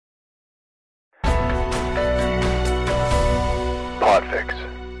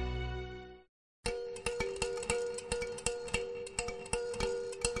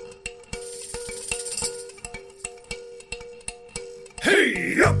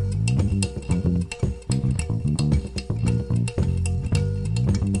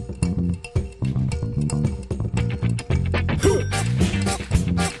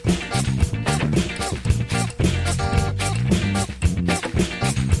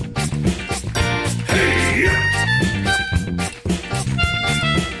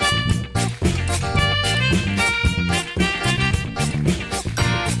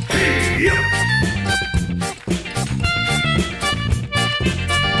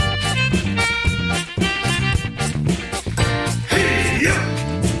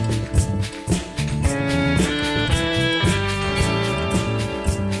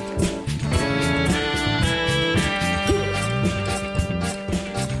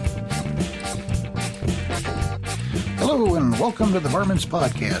Hello and welcome to the Varmints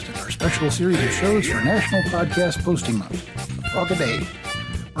Podcast and our special series of shows for National Podcast Posting Month, Frog a Day.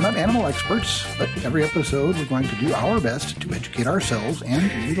 We're not animal experts, but every episode we're going to do our best to educate ourselves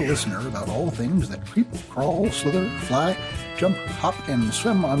and you, the listener, about all things that creep, crawl, slither, fly, jump, hop, and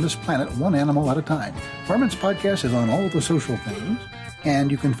swim on this planet one animal at a time. Varmints Podcast is on all the social things,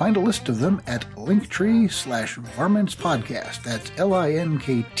 and you can find a list of them at linktree/varmintspodcast. That's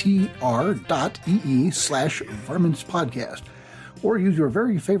linktr.ee/varmintspodcast. Or use your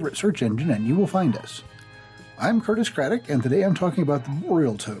very favorite search engine and you will find us. I'm Curtis Craddock, and today I'm talking about the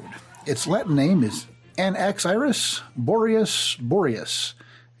boreal toad. Its Latin name is Anaxyrus boreus boreus.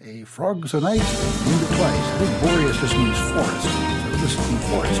 A frog so nice, I named it twice. I think boreus just means forest, so this is the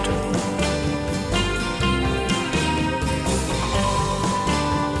forest toad.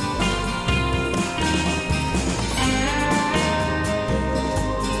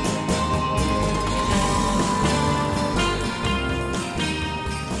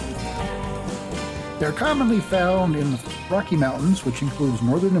 They're commonly found in the Rocky Mountains, which includes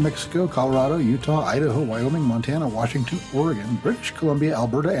northern New Mexico, Colorado, Utah, Idaho, Wyoming, Montana, Washington, Oregon, British Columbia,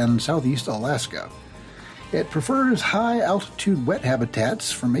 Alberta, and southeast Alaska. It prefers high-altitude wet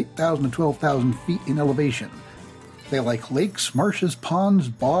habitats from 8,000 to 12,000 feet in elevation. They like lakes, marshes, ponds,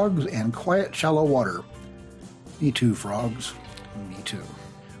 bogs, and quiet, shallow water. Me too, frogs. Me too.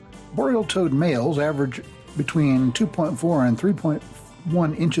 Boreal toad males average between 2.4 and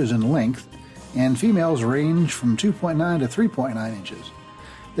 3.1 inches in length, and females range from 2.9 to 3.9 inches.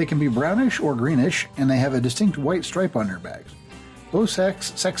 They can be brownish or greenish, and they have a distinct white stripe on their backs. Both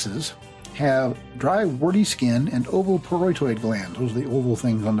sexes have dry, warty skin and oval parotoid glands. Those are the oval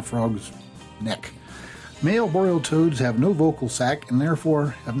things on the frog's neck. Male boreal toads have no vocal sac and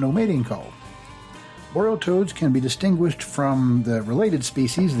therefore have no mating call. Boreal toads can be distinguished from the related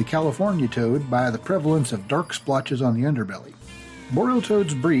species, the California toad, by the prevalence of dark splotches on the underbelly. Boreal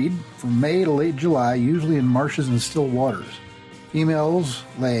toads breed from May to late July, usually in marshes and still waters. Females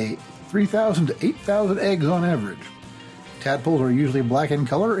lay 3,000 to 8,000 eggs on average. Tadpoles are usually black in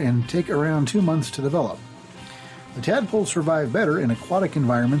color and take around 2 months to develop. The tadpoles survive better in aquatic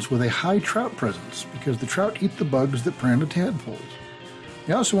environments with a high trout presence because the trout eat the bugs that prey on the tadpoles.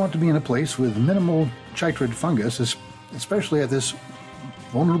 They also want to be in a place with minimal chytrid fungus, especially at this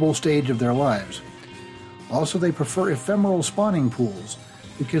vulnerable stage of their lives. Also, they prefer ephemeral spawning pools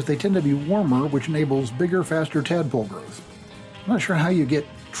because they tend to be warmer, which enables bigger, faster tadpole growth. I'm not sure how you get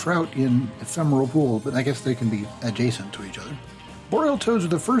trout in ephemeral pools, but I guess they can be adjacent to each other. Boreal toads are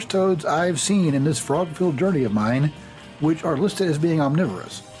the first toads I've seen in this frog-filled journey of mine, which are listed as being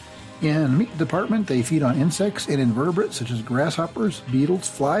omnivorous. In the meat department, they feed on insects and invertebrates such as grasshoppers, beetles,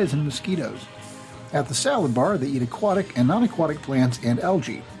 flies, and mosquitoes. At the salad bar, they eat aquatic and non-aquatic plants and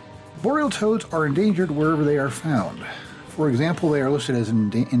algae. Boreal toads are endangered wherever they are found. For example, they are listed as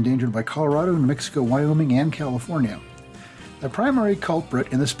endangered by Colorado, New Mexico, Wyoming, and California. The primary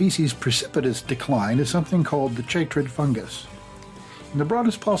culprit in the species' precipitous decline is something called the chytrid fungus. In the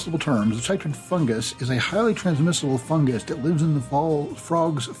broadest possible terms, the chytrid fungus is a highly transmissible fungus that lives in the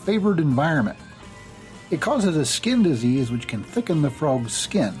frog's favored environment. It causes a skin disease which can thicken the frog's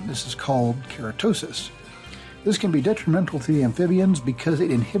skin. This is called keratosis. This can be detrimental to the amphibians because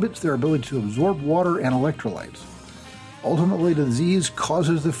it inhibits their ability to absorb water and electrolytes. Ultimately, the disease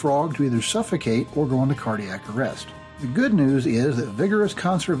causes the frog to either suffocate or go into cardiac arrest. The good news is that vigorous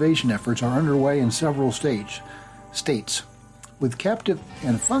conservation efforts are underway in several states, with captive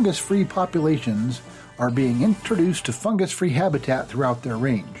and fungus-free populations are being introduced to fungus-free habitat throughout their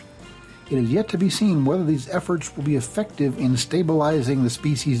range. It is yet to be seen whether these efforts will be effective in stabilizing the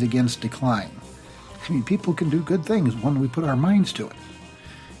species against decline. I mean, people can do good things when we put our minds to it.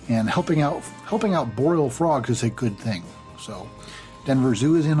 And helping out boreal frogs is a good thing. So, Denver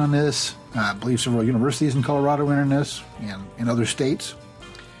Zoo is in on this. I believe several universities in Colorado are in this, and in other states.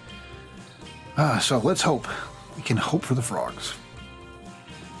 So let's hope. We can hope for the frogs.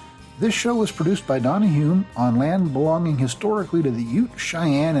 This show was produced by Donna Hume on land belonging historically to the Ute,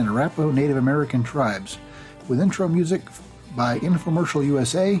 Cheyenne, and Arapaho Native American tribes, with intro music by Infomercial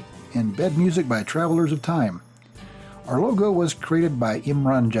USA and bed music by Travelers of Time. Our logo was created by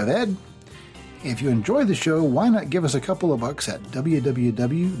Imran Javed. If you enjoy the show, why not give us a couple of bucks at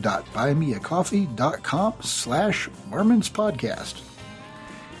www.buymeacoffee.com/varmintspodcast.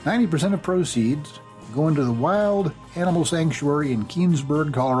 90% of proceeds go into the Wild Animal Sanctuary in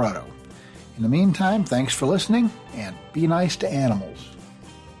Keensburg, Colorado. In the meantime, thanks for listening, and be nice to animals.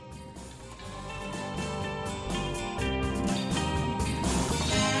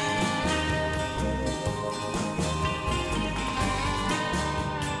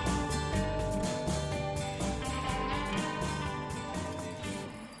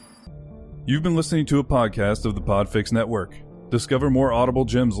 You've been listening to a podcast of the Podfix Network. Discover more audible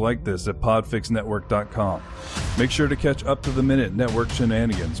gems like this at podfixnetwork.com. Make sure to catch up-to-the-minute network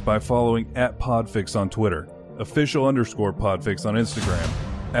shenanigans by following @Podfix on Twitter, official_Podfix on Instagram,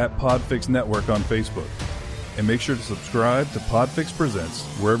 @Podfix Network on Facebook. And make sure to subscribe to Podfix Presents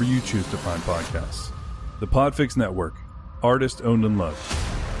wherever you choose to find podcasts. The Podfix Network, artist owned and loved.